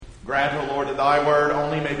Grant, O Lord, that thy word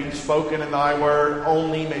only may be spoken and thy word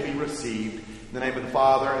only may be received. In the name of the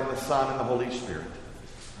Father, and the Son, and the Holy Spirit.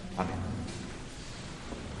 Amen.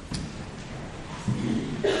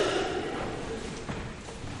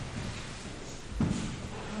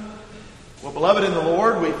 Well, beloved in the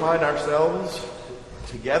Lord, we find ourselves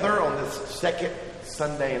together on this second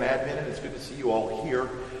Sunday in Advent, and it's good to see you all here.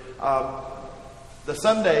 The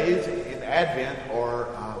Sundays in Advent are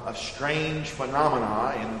a strange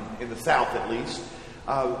phenomena in the South, at least.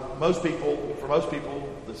 For most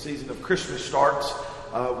people, the season of Christmas starts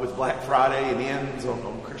with Black Friday and ends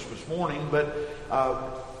on Christmas morning, but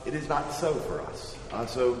it is not so for us.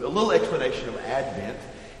 So a little explanation of Advent.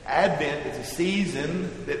 Advent is a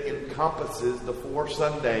season that encompasses the 4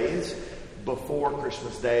 Sundays before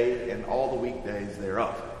Christmas Day and all the weekdays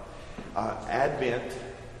thereof. Advent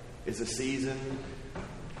is a season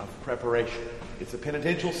of preparation. It's a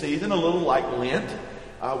penitential season, a little like Lent,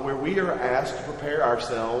 where we are asked to prepare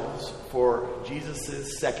ourselves for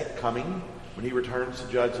Jesus' second coming, when he returns to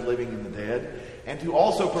judge the living and the dead, and to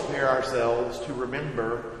also prepare ourselves to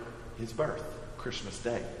remember his birth, Christmas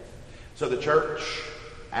Day. So the church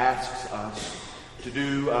asks us to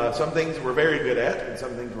do some things we're very good at and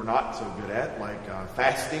some things we're not so good at, like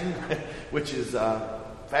fasting, which is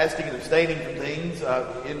fasting and abstaining from things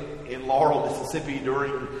in Laurel, Mississippi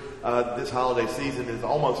during this holiday season is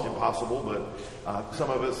almost impossible, but some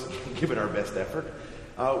of us give it our best effort.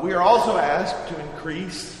 We are also asked to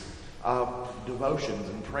increase devotions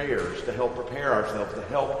and prayers to help prepare ourselves, to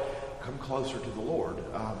help come closer to the Lord.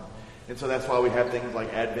 And so that's why we have things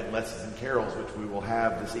like Advent lessons and carols, which we will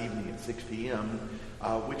have this evening at 6 p.m.,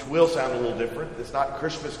 which will sound a little different. It's not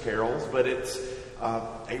Christmas carols, but it's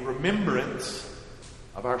a remembrance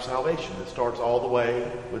of our salvation that starts all the way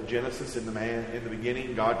with Genesis. In the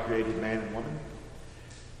beginning, God created man and woman.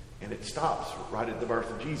 And it stops right at the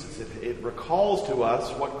birth of Jesus. It recalls to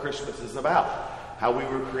us what Christmas is about. How we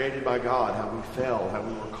were created by God, how we fell, how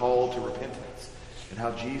we were called to repentance, and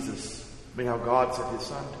how God sent his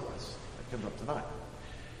Son to us. That comes up tonight.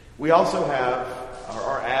 We also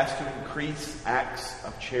are asked to increase acts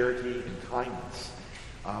of charity and kindness,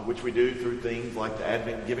 which we do through things like the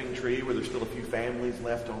Advent Giving Tree, where there's still a few families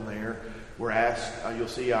left on there. We're asked, you'll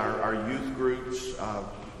see our youth groups,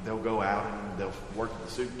 they'll go out and they'll work at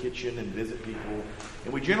the soup kitchen and visit people.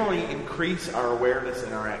 And we generally increase our awareness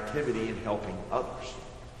and our activity in helping others.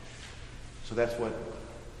 So that's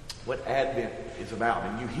what Advent is about.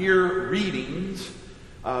 And you hear readings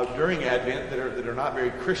during Advent that are not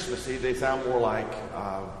very Christmassy. They sound more like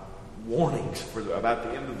warnings about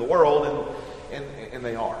the end of the world, and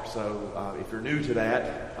they are. So if you're new to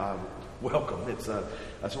that, welcome. It's a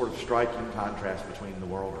sort of striking contrast between the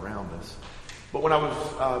world around us. But when I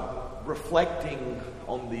was reflecting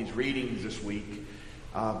on these readings this week,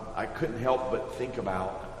 I couldn't help but think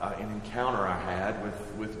about an encounter I had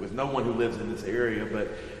with no one who lives in this area,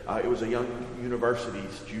 but it was a young university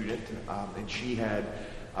student, and she had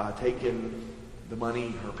taken the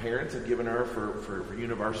money her parents had given her for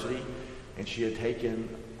university, and she had taken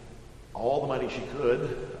all the money she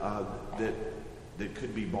could that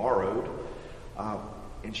could be borrowed,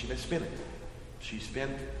 and she misspent it. She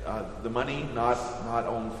spent the money not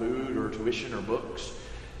on food or tuition or books,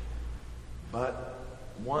 but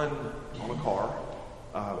one on a car,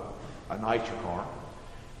 a nitro car,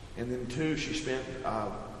 and then 2, she spent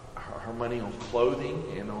her money on clothing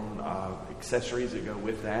and on accessories that go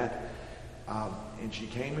with that. And she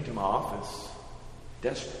came into my office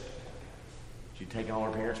desperate. She'd taken all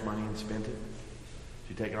her parents' money and spent it.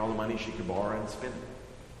 She'd taken all the money she could borrow and spent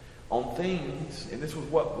it on things, and this was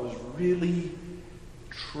what was really,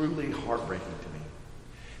 truly heartbreaking to me.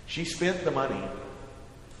 She spent the money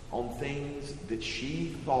on things that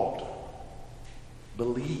she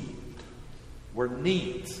believed were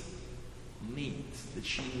needs, that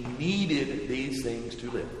she needed these things to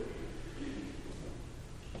live.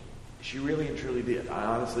 She really and truly did. I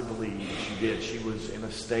honestly believe she did. She was in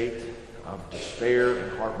a state of despair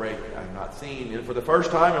and heartbreak I have not seen. And for the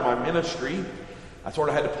first time in my ministry, I sort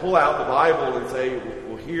of had to pull out the Bible and say,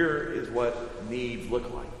 well, here is what needs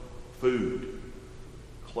look like. Food,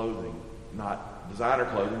 clothing, not designer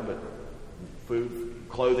clothing, but food,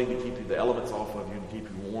 clothing to keep the elements off of you and keep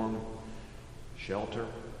you warm, shelter.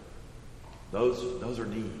 Those are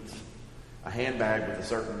needs. A handbag with a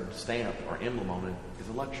certain stamp or emblem on it is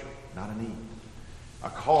a luxury, not a need. A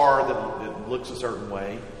car that looks a certain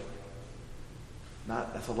way,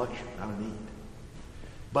 that's a luxury, not a need.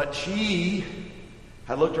 But she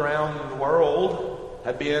had looked around the world,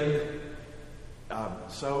 had been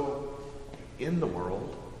so in the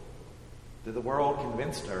world that the world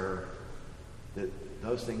convinced her that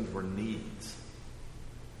those things were needs.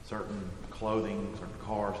 Certain clothing, certain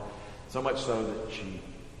cars. So much so that she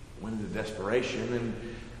went into desperation.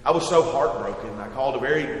 And I was so heartbroken. I called a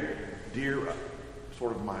very dear,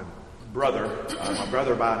 sort of my brother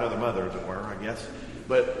by another mother, as it were, I guess.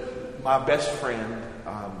 But my best friend,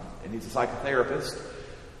 and he's a psychotherapist.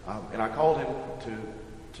 And I called him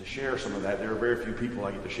to share some of that. There are very few people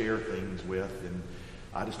I get to share things with. And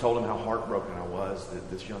I just told him how heartbroken I was that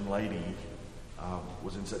this young lady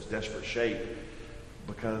was in such desperate shape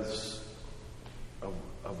because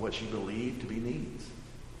of what she believed to be needs.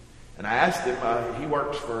 And I asked him, he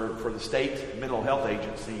works for the state mental health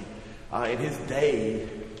agency. In his day,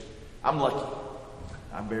 I'm lucky.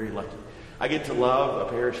 I'm very lucky. I get to love a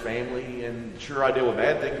parish family, and sure, I deal with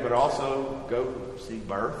bad things, but I also go see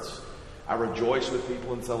births. I rejoice with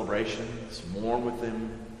people in celebrations, mourn with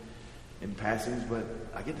them in passings, but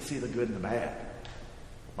I get to see the good and the bad.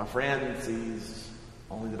 My friend sees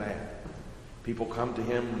only the bad. People come to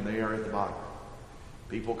him when they are at the bottom.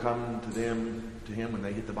 People come to him when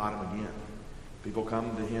they hit the bottom again. People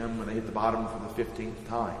come to him when they hit the bottom for the 15th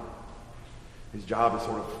time. His job is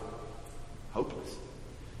sort of hopeless.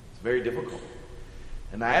 It's very difficult.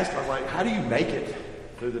 And I asked him, I was like, how do you make it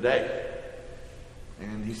through the day?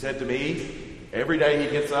 And he said to me, every day he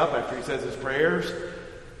gets up after he says his prayers,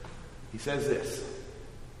 he says this.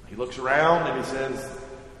 He looks around and he says,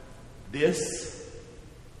 this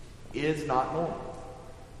is not normal.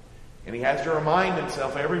 And he has to remind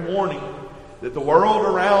himself every morning that the world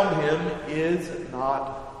around him is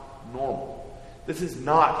not normal. This is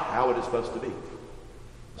not how it is supposed to be.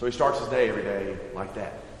 So he starts his day every day like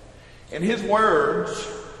that. And his words,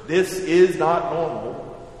 this is not normal,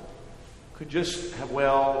 could just have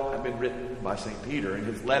been written by St. Peter in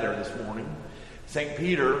his letter this morning. St.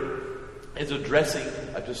 Peter is addressing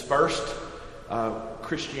a dispersed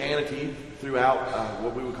Christianity throughout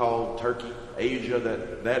what we would call Turkey, Asia,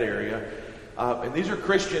 that area. And these are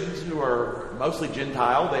Christians who are mostly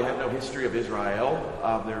Gentile. They have no history of Israel.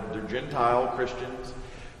 They're Gentile Christians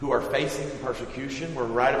who are facing persecution. We're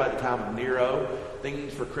right about the time of Nero.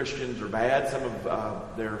 Things for Christians are bad. Some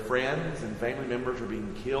of their friends and family members are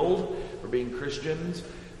being killed for being Christians.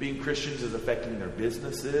 Being Christians is affecting their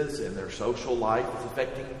businesses and their social life. It's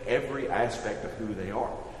affecting every aspect of who they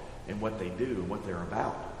are and what they do and what they're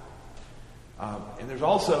about. And there's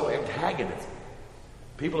also antagonism.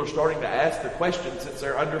 People are starting to ask the question, since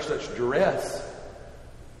they're under such duress,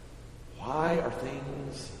 why are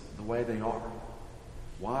things the way they are?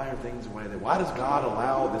 Why are things the way they are? Why does God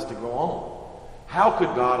allow this to go on? How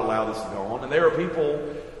could God allow this to go on? And there are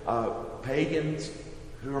people, pagans,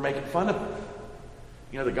 who are making fun of them.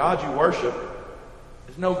 You know, the God you worship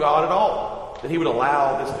is no God at all. That he would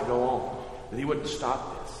allow this to go on. That he wouldn't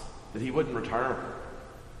stop this. That he wouldn't return.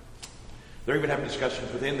 They're even having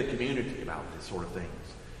discussions within the community about this sort of things.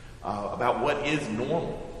 About what is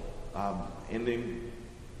normal. And in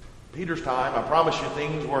Peter's time, I promise you,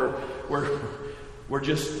 things were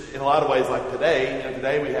just in a lot of ways like today. You know,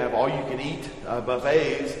 today we have all-you-can-eat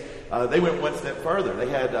buffets. They went one step further. They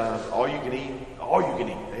had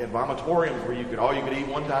all-you-can-eat. They had vomitoriums where you could all-you-can-eat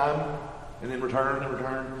one time and then return and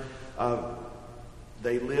return.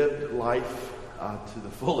 They lived life to the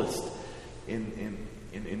fullest in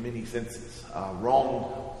many senses,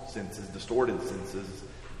 wrong senses, distorted senses,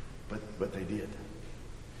 but they did.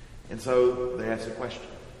 And so they asked the question.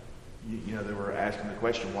 They were asking the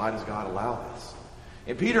question, why does God allow this?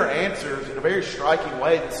 And Peter answers in a very striking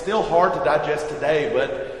way that's still hard to digest today, but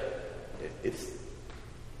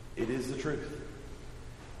it is the truth.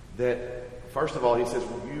 That, first of all, he says,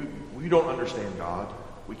 we don't understand God.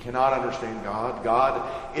 We cannot understand God.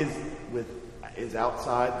 God is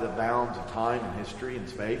outside the bounds of time and history and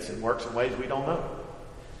space and works in ways we don't know.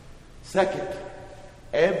 Second,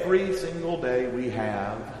 every single day we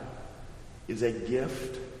have is a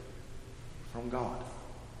gift from God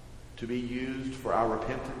to be used for our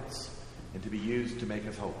repentance and to be used to make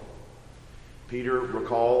us whole. Peter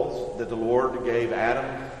recalls that the Lord gave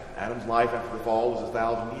Adam's life after the fall was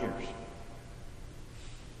 1,000 years.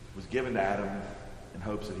 It was given to Adam in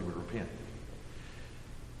hopes that he would repent.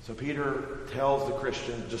 So Peter tells the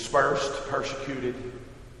Christians, dispersed, persecuted,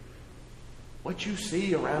 what you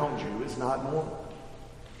see around you is not normal.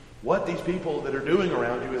 What these people that are doing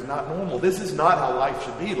around you is not normal. This is not how life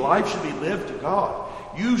should be. Life should be lived to God.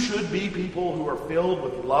 You should be people who are filled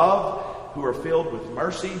with love, who are filled with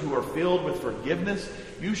mercy, who are filled with forgiveness.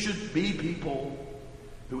 You should be people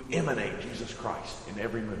who emanate Jesus Christ in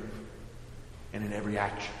every move and in every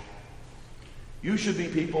action. You should be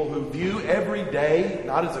people who view every day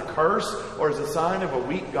not as a curse or as a sign of a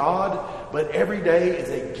weak God, but every day is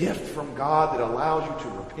a gift from God that allows you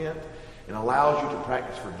to repent and allows you to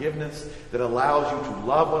practice forgiveness, that allows you to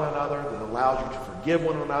love one another, that allows you to forgive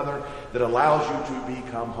one another, that allows you to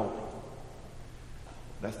become holy.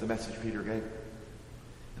 That's the message Peter gave.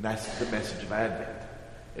 And that's the message of Advent.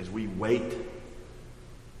 As we wait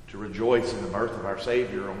to rejoice in the birth of our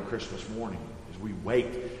Savior on Christmas morning, as we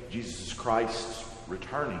wait Jesus Christ's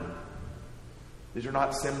returning, these are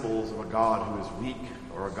not symbols of a God who is weak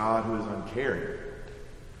or a God who is uncaring.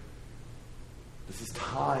 This is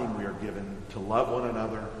time we are given to love one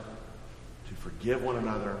another, to forgive one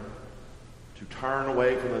another, to turn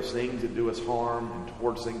away from those things that do us harm and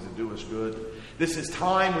towards things that do us good. This is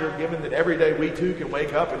time we are given that every day we too can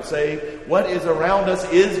wake up and say, what is around us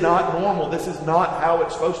is not normal. This is not how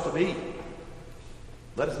it's supposed to be.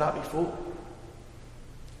 Let us not be fooled.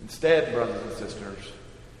 Instead, brothers and sisters,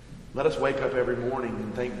 let us wake up every morning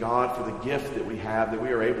and thank God for the gift that we have, that we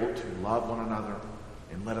are able to love one another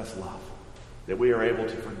and let us love. That we are able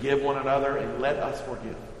to forgive one another and let us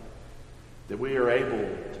forgive. That we are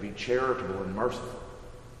able to be charitable and merciful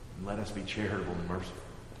and let us be charitable and merciful.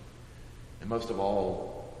 And most of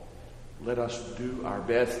all, let us do our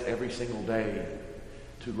best every single day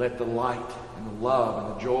to let the light and the love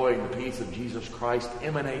and the joy and the peace of Jesus Christ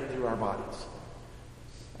emanate through our bodies.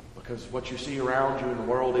 Because what you see around you in the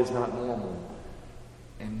world is not normal.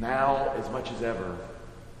 And now, as much as ever,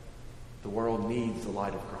 the world needs the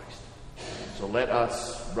light of Christ. So let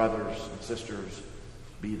us, brothers and sisters,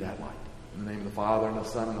 be that light. In the name of the Father, and the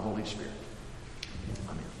Son, and the Holy Spirit.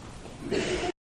 Amen.